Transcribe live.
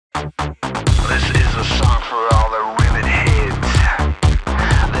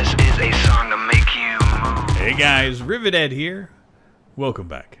guys, Rivethead here. Welcome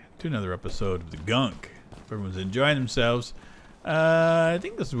back to another episode of the Gunk. Everyone's enjoying themselves. I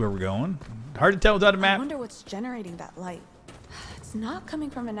think this is where we're going. Hard to tell without a map. I wonder what's generating that light. It's not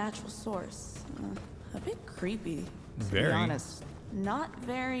coming from a natural source. A bit creepy, to be honest. Not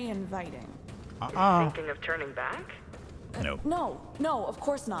very inviting. Thinking of turning back? No, of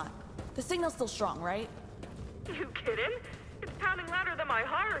course not. The signal's still strong, right? You kidding? It's pounding louder than my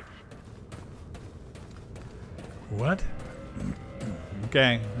heart. What?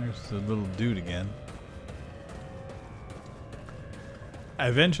 Okay, there's the little dude again.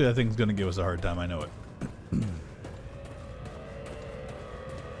 Eventually, that thing's gonna give us a hard time. I know it.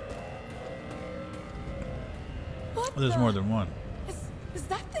 There's more than one. Is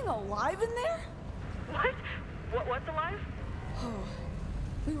that thing alive in there? What's alive? Oh,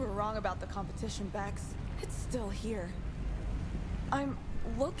 we were wrong about the competition, Bex. It's still here. I'm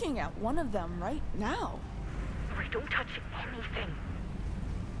looking at one of them right now. Wait, don't touch anything.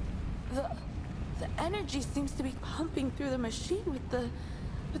 The energy seems to be pumping through the machine with the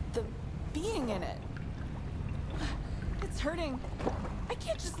being in it. It's hurting. I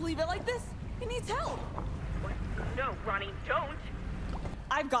can't just leave it like this. It needs help. What? No, Rani, don't.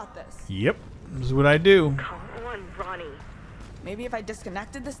 I've got this. Yep, this is what I do. Come on, Rani. Maybe if I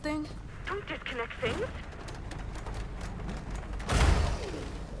disconnected this thing? Don't disconnect things.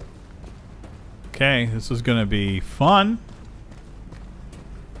 Okay, this is gonna be fun.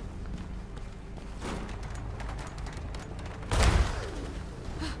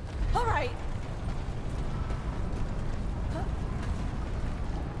 All right.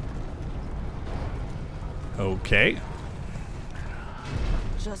 Okay.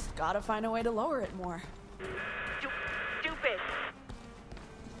 Just gotta find a way to lower it more. Stupid.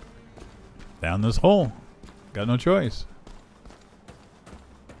 Down this hole. Got no choice.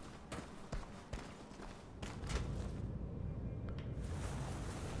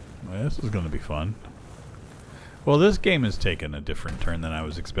 Well, this is going to be fun. Well, this game has taken a different turn than I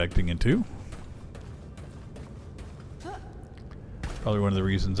was expecting it to. Probably one of the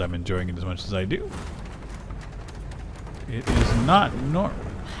reasons I'm enjoying it as much as I do. It is not normal.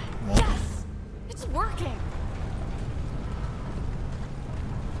 Yes! It's working!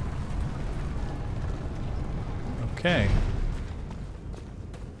 Okay.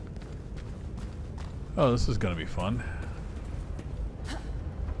 Oh, this is going to be fun.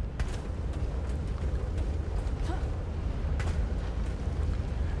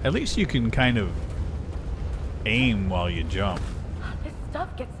 At least you can kind of aim while you jump. This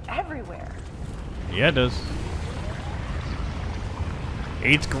stuff gets everywhere. Yeah, it does.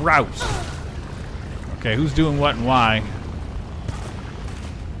 It's gross. Okay, who's doing what and why?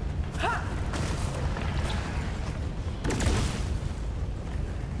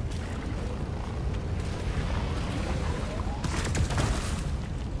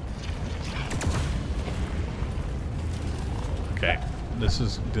 Okay, this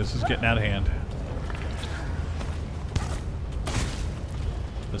is getting out of hand.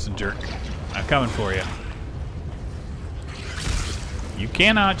 Listen, jerk, I'm coming for you. You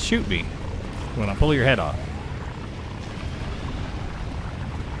cannot shoot me when I pull your head off.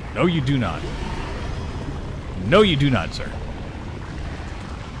 No, you do not. No, you do not, sir.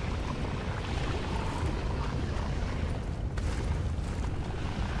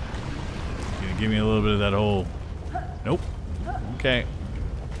 You gonna give me a little bit of that whole... Nope. Okay.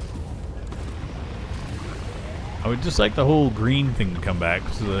 I would just like the whole green thing to come back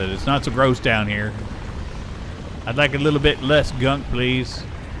so that it's not so gross down here. I'd like a little bit less gunk, please.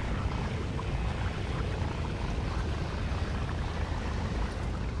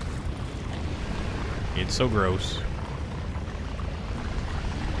 It's so gross.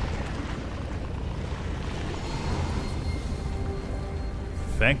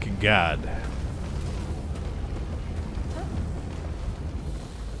 Thank God.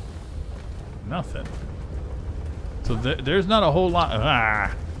 Nothing. So there's not a whole lot.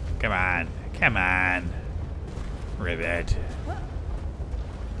 Ah, come on. Come on. Rivet.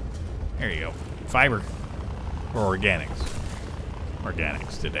 There you go. Fiber. Or organics.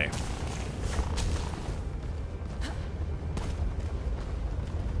 Organics today.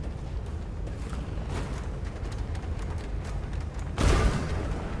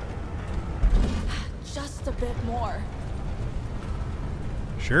 Just a bit more.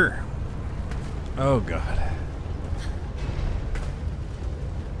 Sure. Oh, God.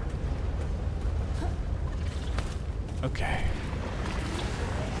 Okay.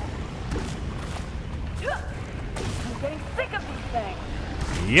 I'm getting sick of these things.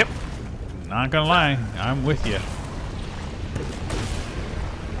 Yep. Not gonna lie, I'm with you.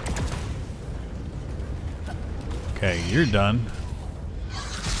 Okay, you're done.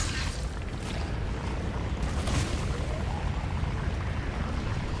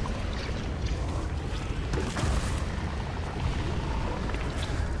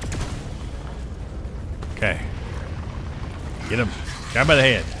 Okay. Get him. Grab by the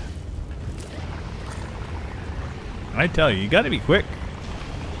head. I tell you, you gotta be quick.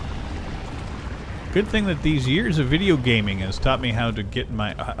 Good thing that these years of video gaming has taught me how to get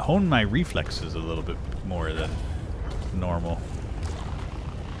my hone my reflexes a little bit more than normal.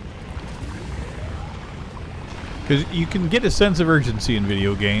 Because you can get a sense of urgency in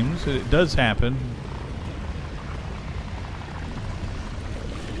video games. It does happen.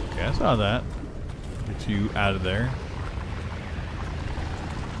 Okay, I saw that. Get you out of there.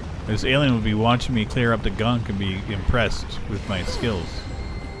 This alien would be watching me clear up the gunk and be impressed with my skills.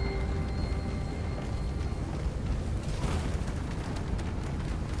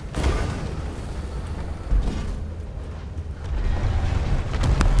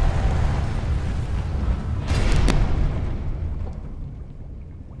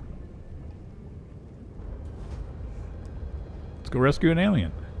 Let's go rescue an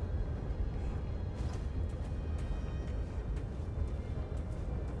alien.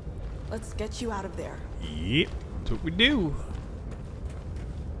 Let's get you out of there. Yep, that's what we do.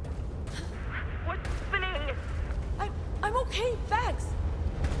 What's spinning? I'm okay, Bags.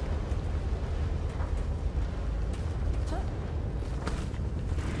 Huh?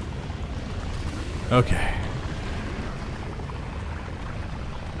 Okay.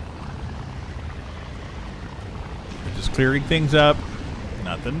 We're just clearing things up.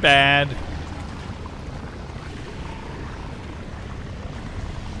 Nothing bad.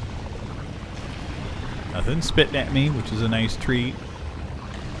 Nothing spitting at me, which is a nice treat.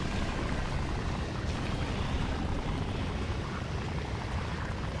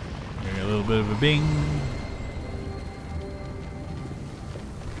 Getting a little bit of a bing.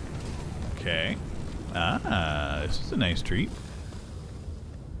 Okay. Ah, this is a nice treat.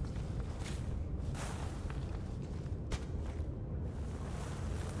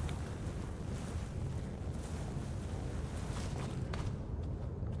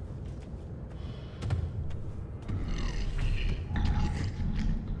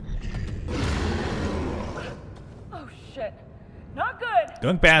 Oh shit. Not good.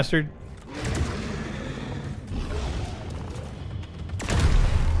 Gunk bastard.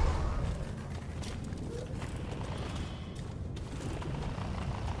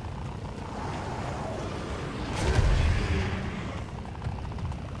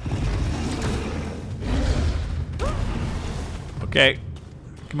 Okay,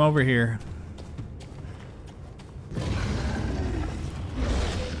 come over here.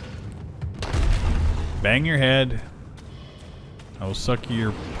 Bang your head. I will suck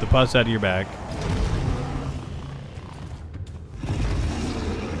the pus out of your back.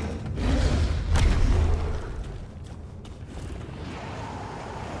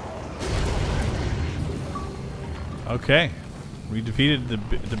 Okay, we defeated the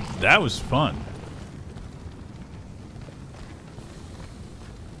that was fun.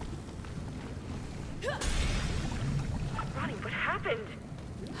 Rani, what happened?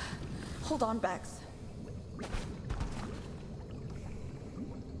 Hold on, Bags.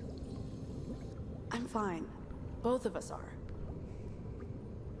 I'm fine. Both of us are.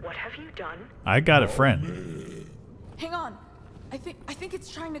 What have you done? I got a friend. Hang on. I think it's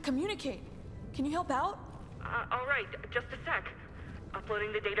trying to communicate. Can you help out? All right, just a sec.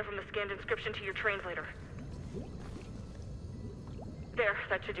 Uploading the data from the scanned inscription to your translator. There,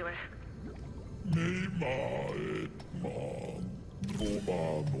 that should do it.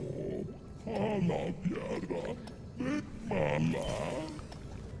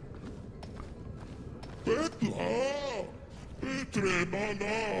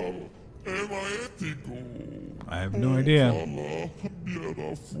 I have no idea.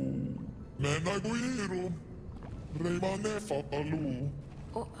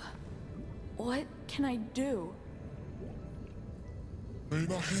 What can I do?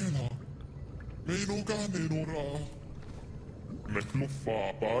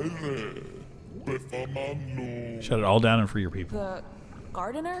 Shut it all down and free your people. The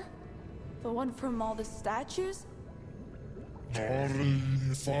gardener? The one from all the statues? Yep.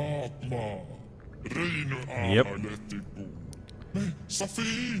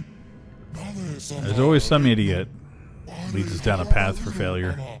 There's always some idiot leads us down a path for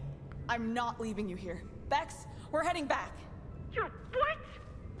failure. I'm not leaving you here. Bex, we're heading back. You're what?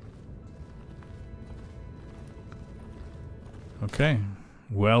 Okay.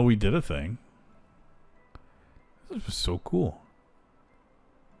 Well, we did a thing. This was so cool.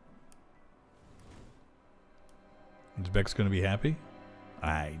 Is Bex going to be happy?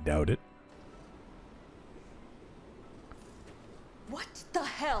 I doubt it. What the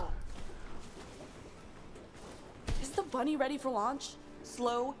hell? Is the bunny ready for launch?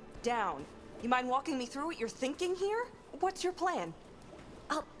 Slow down. You mind walking me through what you're thinking here? What's your plan?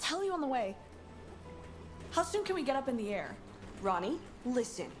 I'll tell you on the way. How soon can we get up in the air? Rani,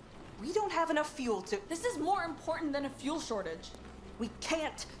 listen. We don't have enough fuel to... This is more important than a fuel shortage. We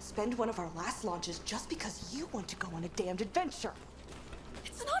can't spend one of our last launches just because you want to go on a damned adventure.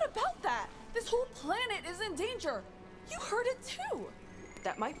 It's not about that. This whole planet is in danger. You heard it too.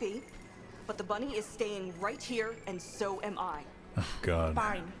 That might be. But the bunny is staying right here, and so am I. Oh, God.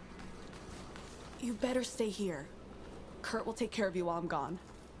 Fine. You better stay here. Kurt will take care of you while I'm gone.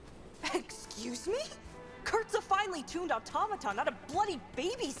 Excuse me? Kurt's a finely tuned automaton, not a bloody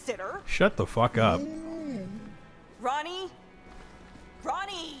babysitter. Shut the fuck up. Rani?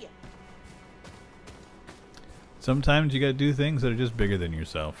 Rani! Sometimes you gotta do things that are just bigger than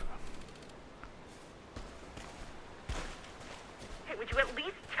yourself. Hey, would you at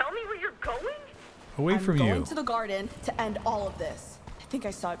least tell me where you're going? Away from I'm you. going to the garden to end all of this. I think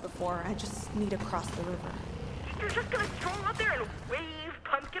I saw it before. I just need to cross the river. You're just gonna stroll out there and wave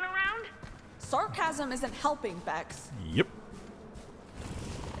pumpkin around? Sarcasm isn't helping, Bex. Yep.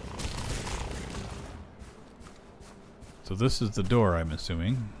 So this is the door, I'm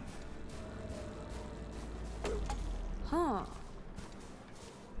assuming. Huh.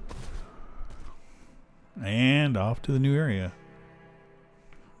 And off to the new area.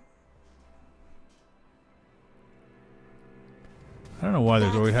 I don't know why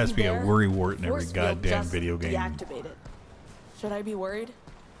there's always has to be a worry wart in every Force field goddamn just video game. deactivated. Should I be worried?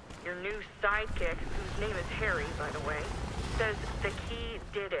 Your new sidekick, whose name is Henri, by the way, says the key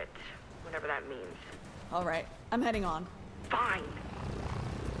did it, whatever that means. All right, I'm heading on. Fine.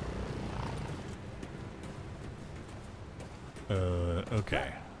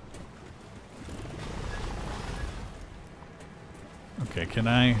 Okay. Okay, can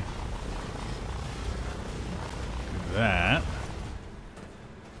I do that?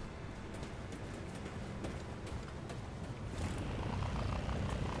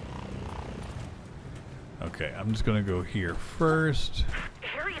 Okay, I'm just gonna go here first.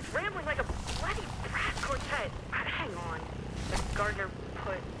 Henri is rambling like a bloody brass quartet. Hang on. The gardener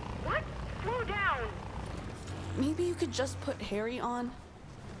put... What? Slow down. Maybe you could just put Henri on?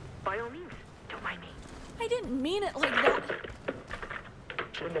 By all means, don't mind me. I didn't mean it like that.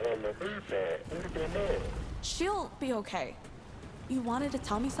 She'll be okay. You wanted to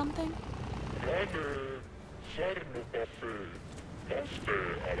tell me something?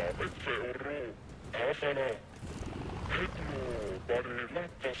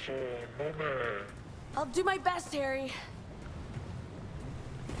 I'll do my best, Henri.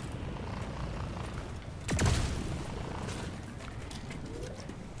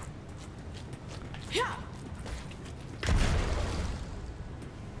 Yeah.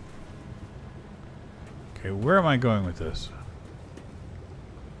 Okay, where am I going with this?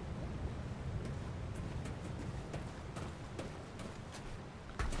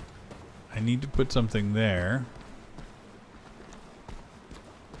 I need to put something there.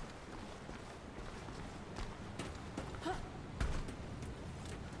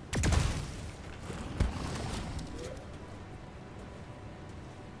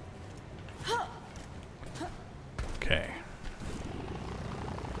 Okay.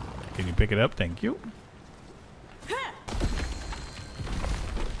 Can you pick it up? Thank you.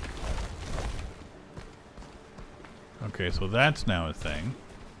 Okay, so that's now a thing.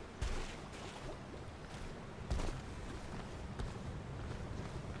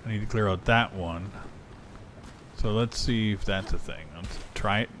 I need to clear out that one. So let's see if that's a thing. Let's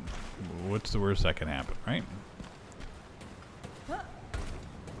try it. What's the worst that can happen, right?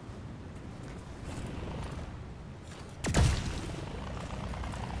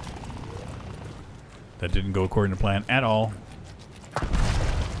 That didn't go according to plan at all.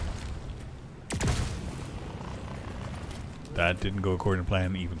 That didn't go according to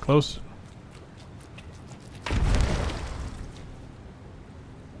plan even close.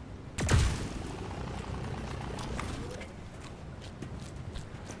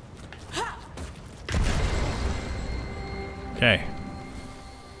 Okay.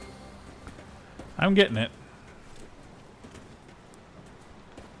 I'm getting it.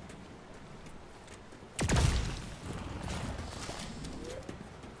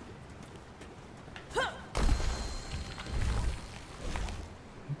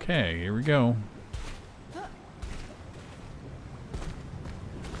 Okay, here we go.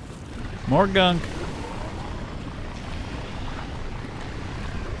 More gunk.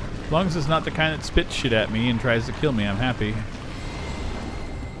 As long as it's not the kind that spits shit at me and tries to kill me, I'm happy.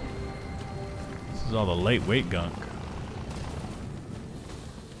 This is all the lightweight gunk.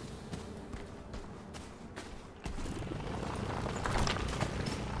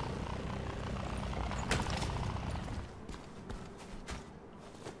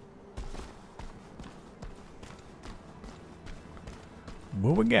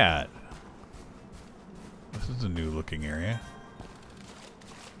 What we got? This is a new looking area.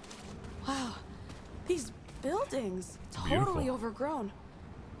 Wow, these buildings, totally Beautiful. overgrown.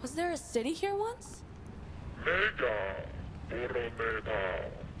 Was there a city here once?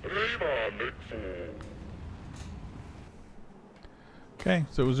 Okay,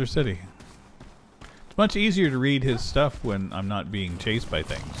 so it was their city. It's much easier to read his stuff when I'm not being chased by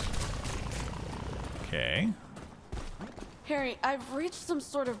things. Okay. Harry, I've reached some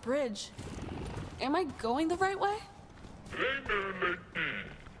sort of bridge. Am I going the right way?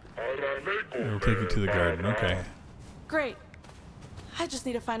 It'll take you to the garden, okay. Great. I just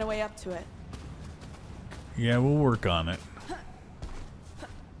need to find a way up to it. Yeah, we'll work on it.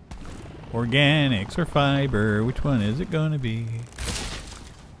 Organics or fiber, which one is it gonna be?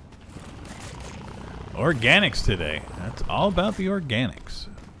 Organics today. That's all about the organics.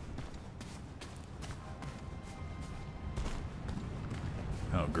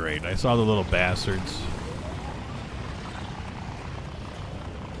 Oh great, I saw the little bastards.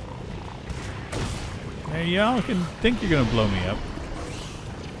 Hey, y'all can think you're gonna blow me up.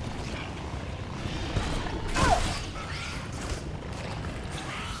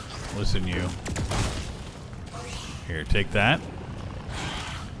 Listen, you. Here, take that.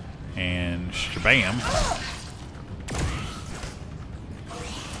 And shabam.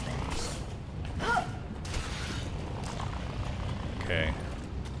 Okay.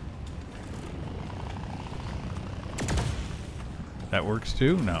 That works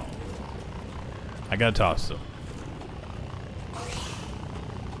too? No. I gotta toss them.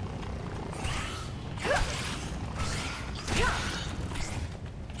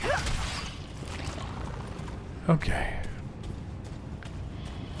 Okay.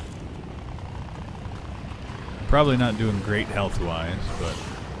 Probably not doing great health-wise, but...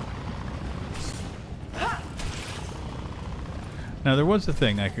 Now, there was a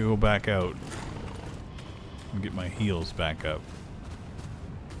thing I could go back out and get my heals back up.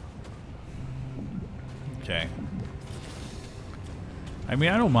 Okay. I mean,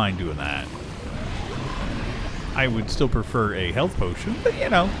 I don't mind doing that. I would still prefer a health potion, but you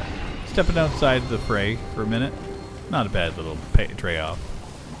know, stepping outside the fray for a minute, not a bad little trade-off.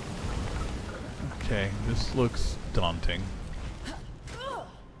 Okay, this looks daunting.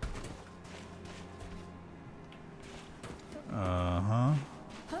 Uh-huh.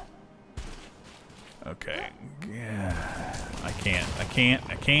 Okay. Yeah. I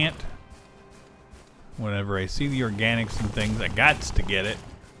can't. Whenever I see the organics and things, I gots to get it.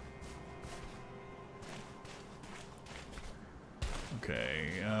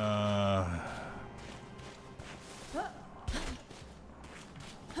 Okay,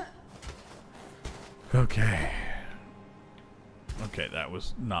 okay. Okay, that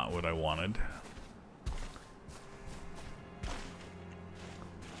was not what I wanted.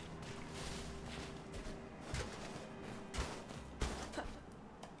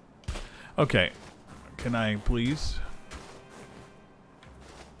 Okay. Can I please?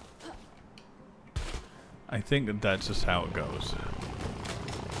 I think that that's just how it goes.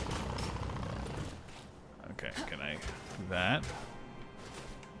 Okay, can I do that?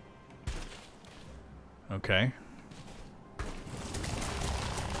 Okay.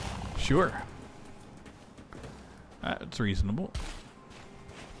 Sure. That's reasonable.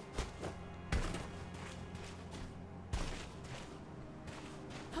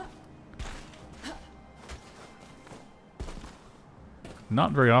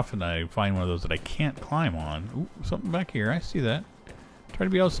 Not very often I find one of those that I can't climb on. Ooh, something back here. I see that. Try to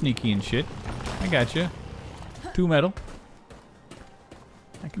be all sneaky and shit. I gotcha. 2 metal.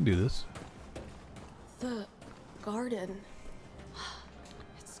 I can do this. The garden.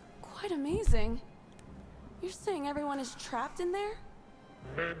 It's quite amazing. You're saying everyone is trapped in there?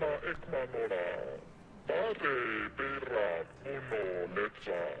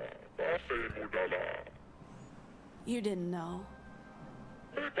 You didn't know.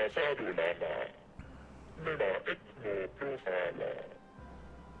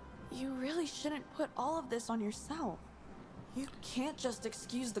 You really shouldn't put all of this on yourself. You can't just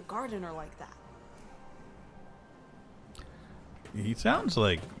excuse the gardener like that. He sounds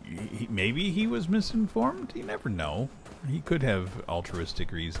like maybe he was misinformed. You never know. He could have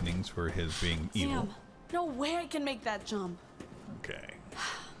altruistic reasonings for his being evil. Damn, no way I can make that jump. Okay.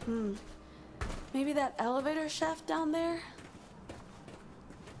 Maybe that elevator shaft down there?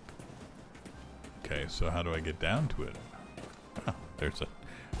 Okay, so how do I get down to it? Oh, there's a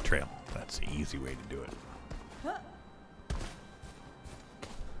trail. That's the easy way to do it.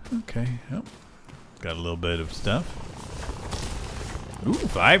 Okay, yep. Got a little bit of stuff. Ooh,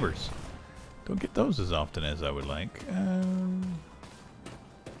 fibers. Don't get those as often as I would like.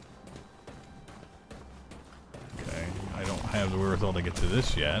 Okay, I don't have the wherewithal to get to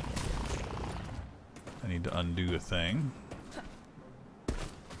this yet. I need to undo a thing.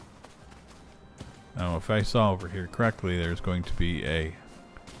 Now, if I saw over here correctly, there's going to be a...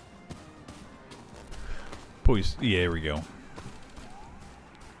 Yeah, there we go.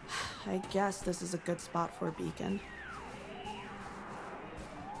 I guess this is a good spot for a beacon.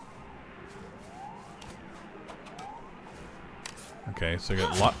 Okay, so I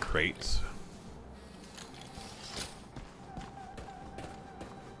got lock crates.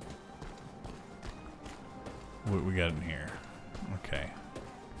 What we got in here? Okay.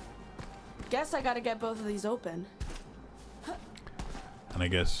 Guess I gotta get both of these open. And I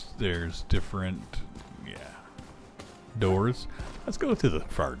guess there's different, doors. Let's go to the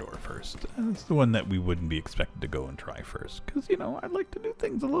far door first. That's the one that we wouldn't be expected to go and try first. Because, you know, I'd like to do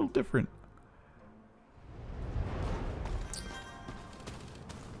things a little different.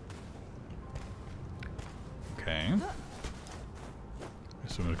 Okay.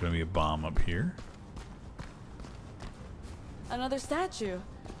 So there's going to be a bomb up here. Another statue.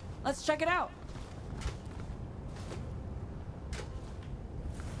 Let's check it out.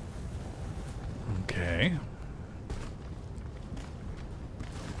 Okay.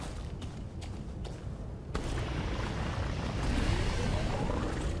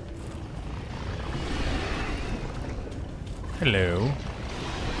 Hello.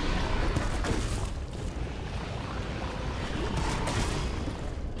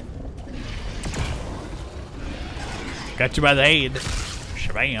 Got you by the head.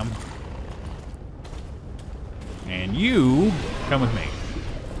 Shabam. And you come with me.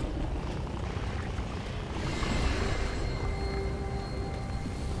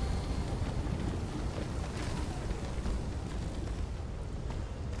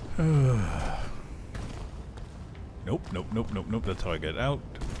 Nope. That's how I get out.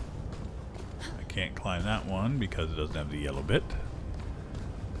 I can't climb that one because it doesn't have the yellow bit.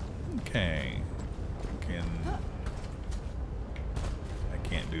 Okay. I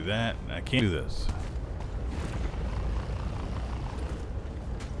can't do that. I can't do this.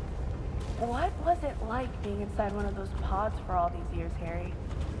 What was it like being inside one of those pods for all these years, Harry?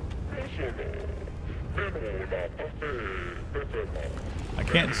 I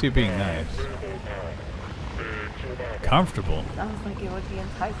can't see it being nice. Comfortable. Sounds like it would be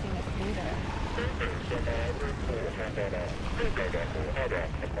enticing to stay there.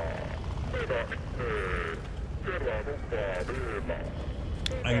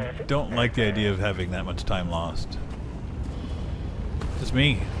 I don't like the idea of having that much time lost. Just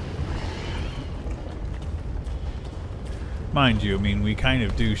me. Mind you, I mean, we kind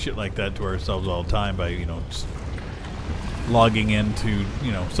of do shit like that to ourselves all the time by, you know, just logging into,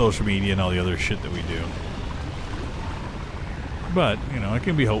 you know, social media and all the other shit that we do. But, you know, it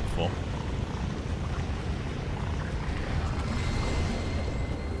can be hopeful.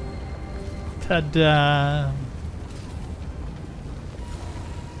 Ta-da!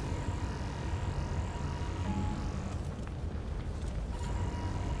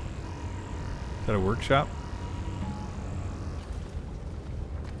 Is that a workshop?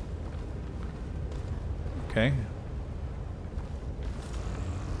 Okay.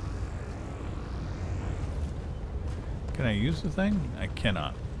 Can I use the thing? I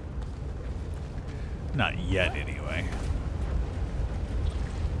cannot. Not yet, anyway.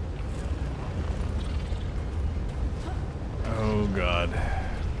 Oh, God.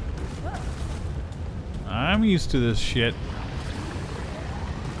 I'm used to this shit.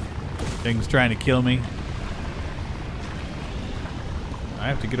 Thing's trying to kill me. I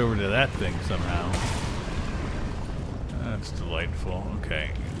have to get over to that thing somehow. That's delightful.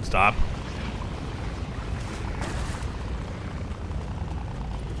 Okay, stop.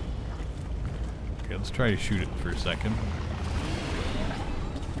 Okay, let's try to shoot it for a second.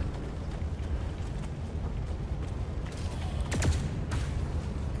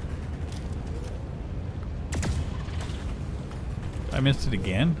 I missed it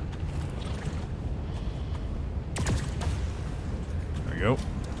again. There we go.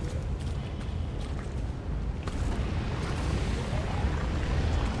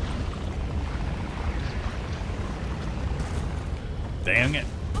 Dang it.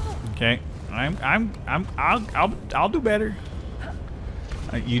 Okay. I'll do better.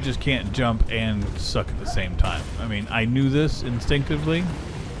 You just can't jump and suck at the same time. I mean, I knew this instinctively.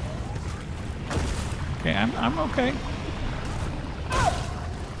 Okay, I'm okay.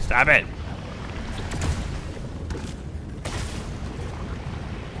 Stop it!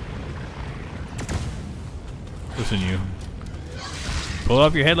 Listen, you. Pull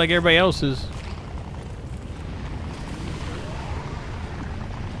off your head like everybody else's.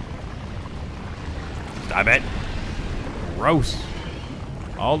 Stop it. Gross.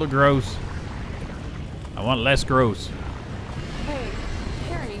 All the gross. I want less gross. Hey,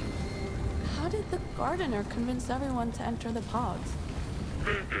 Harry, how did the gardener convince everyone to enter the pods?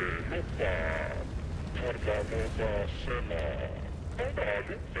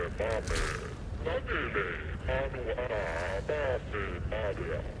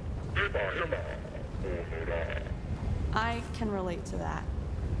 I can relate to that.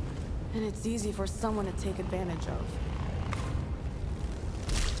 And it's easy for someone to take advantage of.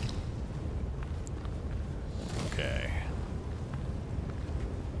 Okay.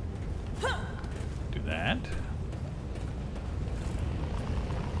 Do that.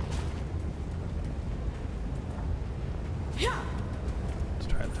 Let's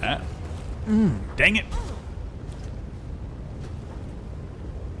try that. Dang it.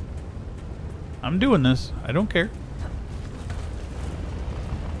 I'm doing this. I don't care.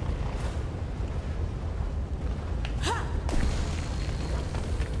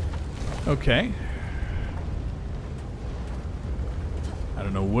 Okay. I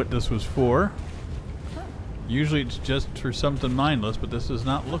don't know what this was for. Usually it's just for something mindless, but this does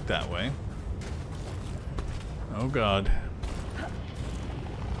not look that way. Oh God.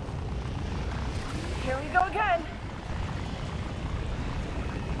 Here we go again.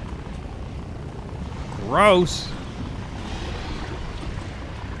 Gross.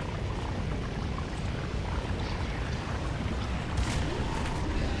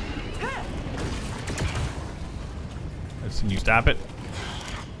 Listen, you stop it.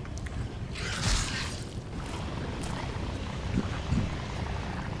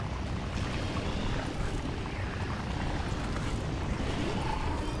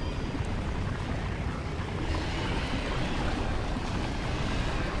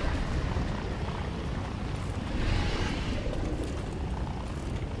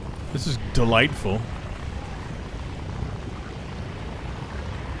 This is delightful.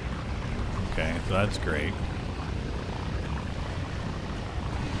 Okay, so that's great.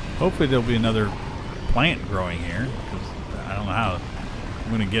 Hopefully there'll be another plant growing here, because I don't know how I'm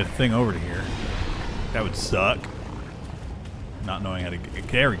going to get a thing over to here. That would suck. Not knowing how to get...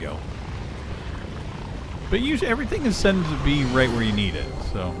 There we go. But usually everything is sent to be right where you need it,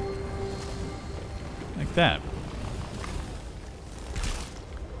 so... Like that.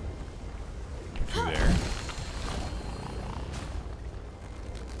 Through there.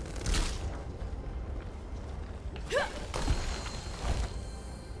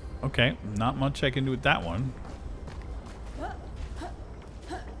 Okay, not much I can do with that one.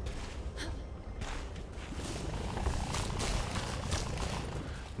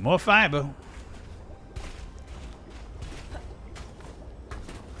 More fiber.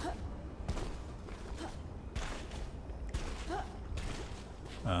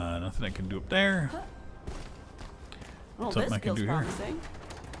 Nothing I can do up there. Well, Something this I can feels do here. promising.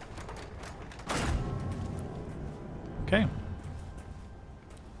 Okay.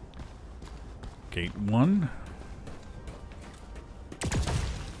 Gate 1.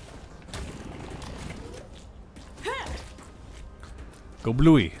 Go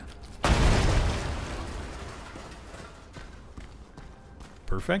Bluey.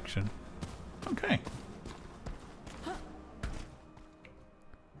 Perfection. Okay.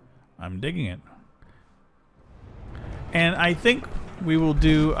 I'm digging it. And I think we will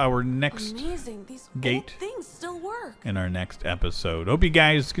do our next Amazing. These gate old things still work. in our next episode. Hope you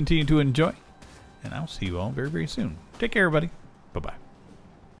guys continue to enjoy. And I'll see you all very, very soon. Take care, everybody. Bye-bye.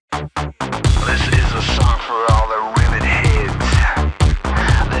 This is a song for